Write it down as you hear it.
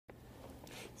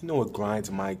You know what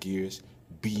grinds my gears?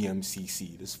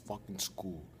 BMCC, this fucking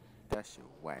school. That shit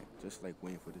whack, just like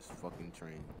waiting for this fucking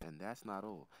train. And that's not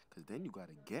all, cause then you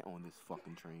gotta get on this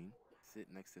fucking train, sit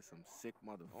next to some sick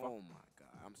motherfucker. Oh my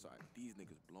god, I'm sorry, these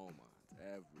niggas blow minds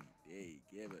every day.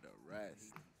 Give it a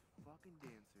rest. Fucking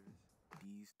dancers.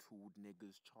 These two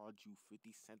niggas charge you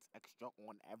 50 cents extra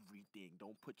on everything.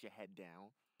 Don't put your head down.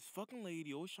 This fucking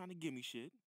lady always trying to give me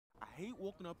shit. I hate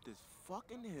walking up this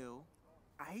fucking hill.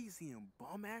 I hate seeing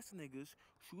bum ass niggas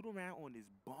shoot around on this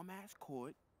bum ass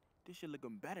court. This shit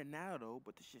looking better now though,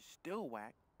 but this shit still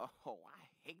whack. Oh, I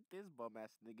hate this bum ass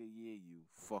nigga. Yeah, you.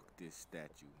 Fuck this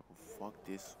statue. Fuck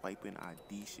this swiping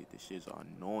ID shit. This shit's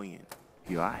annoying.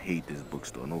 Yo, I hate this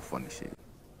bookstore. No funny shit.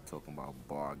 Talking about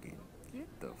bargain.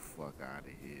 Get the fuck out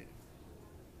of here.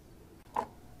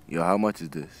 Yo, how much is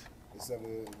this? It's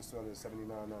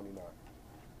 $79.99.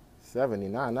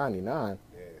 $79.99.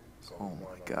 Yeah. Oh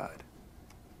my god.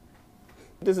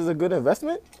 This is a good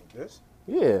investment? This?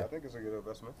 Yeah. I think it's a good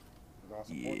investment.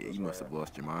 Yeah, you must have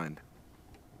lost your mind.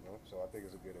 You know, so I think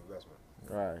it's a good investment.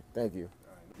 All right, thank you.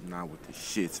 Not with the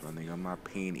shits, my nigga. I'm not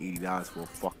paying $80 for a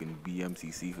fucking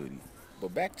BMCC hoodie.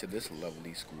 But back to this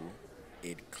lovely school.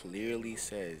 It clearly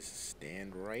says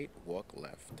stand right, walk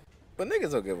left. But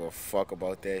niggas don't give a fuck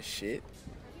about that shit.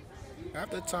 Half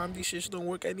the time, these shits don't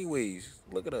work anyways.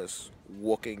 Look at us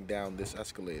walking down this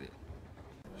escalator.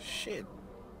 Shit.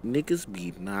 Niggas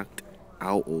be knocked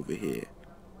out over here.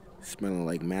 Smelling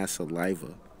like mass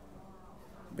saliva.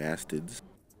 Bastards.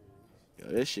 Yo,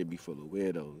 this shit be full of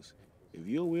weirdos. If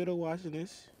you're a weirdo watching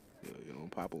this, yo, you don't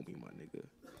pop on me, my nigga.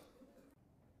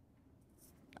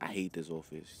 I hate this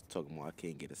office. Talking about I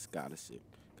can't get a scholarship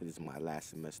because it's my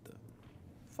last semester.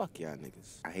 Fuck y'all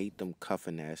niggas. I hate them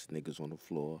cuffing ass niggas on the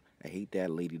floor. I hate that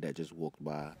lady that just walked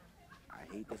by.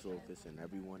 I hate this office and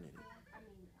everyone in it.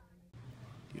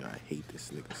 Yo, I hate this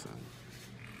nigga, son.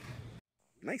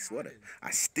 Nice sweater.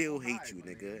 I still hate you,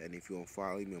 nigga. And if you don't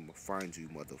follow me, I'ma find you,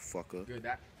 motherfucker.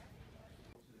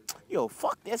 Yo,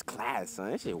 fuck this class,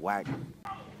 son. This shit whack.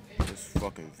 This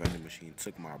fucking vending machine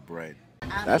took my bread.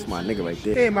 That's my nigga right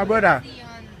there. Hey, my brother.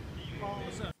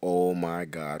 Oh my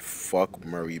god. Fuck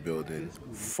Murray Building.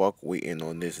 Fuck waiting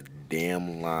on this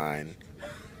damn line.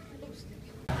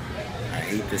 I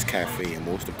hate this cafe, and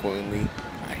most importantly,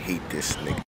 I hate this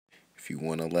nigga. If you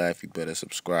wanna laugh, you better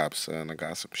subscribe, son. I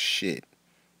got some shit.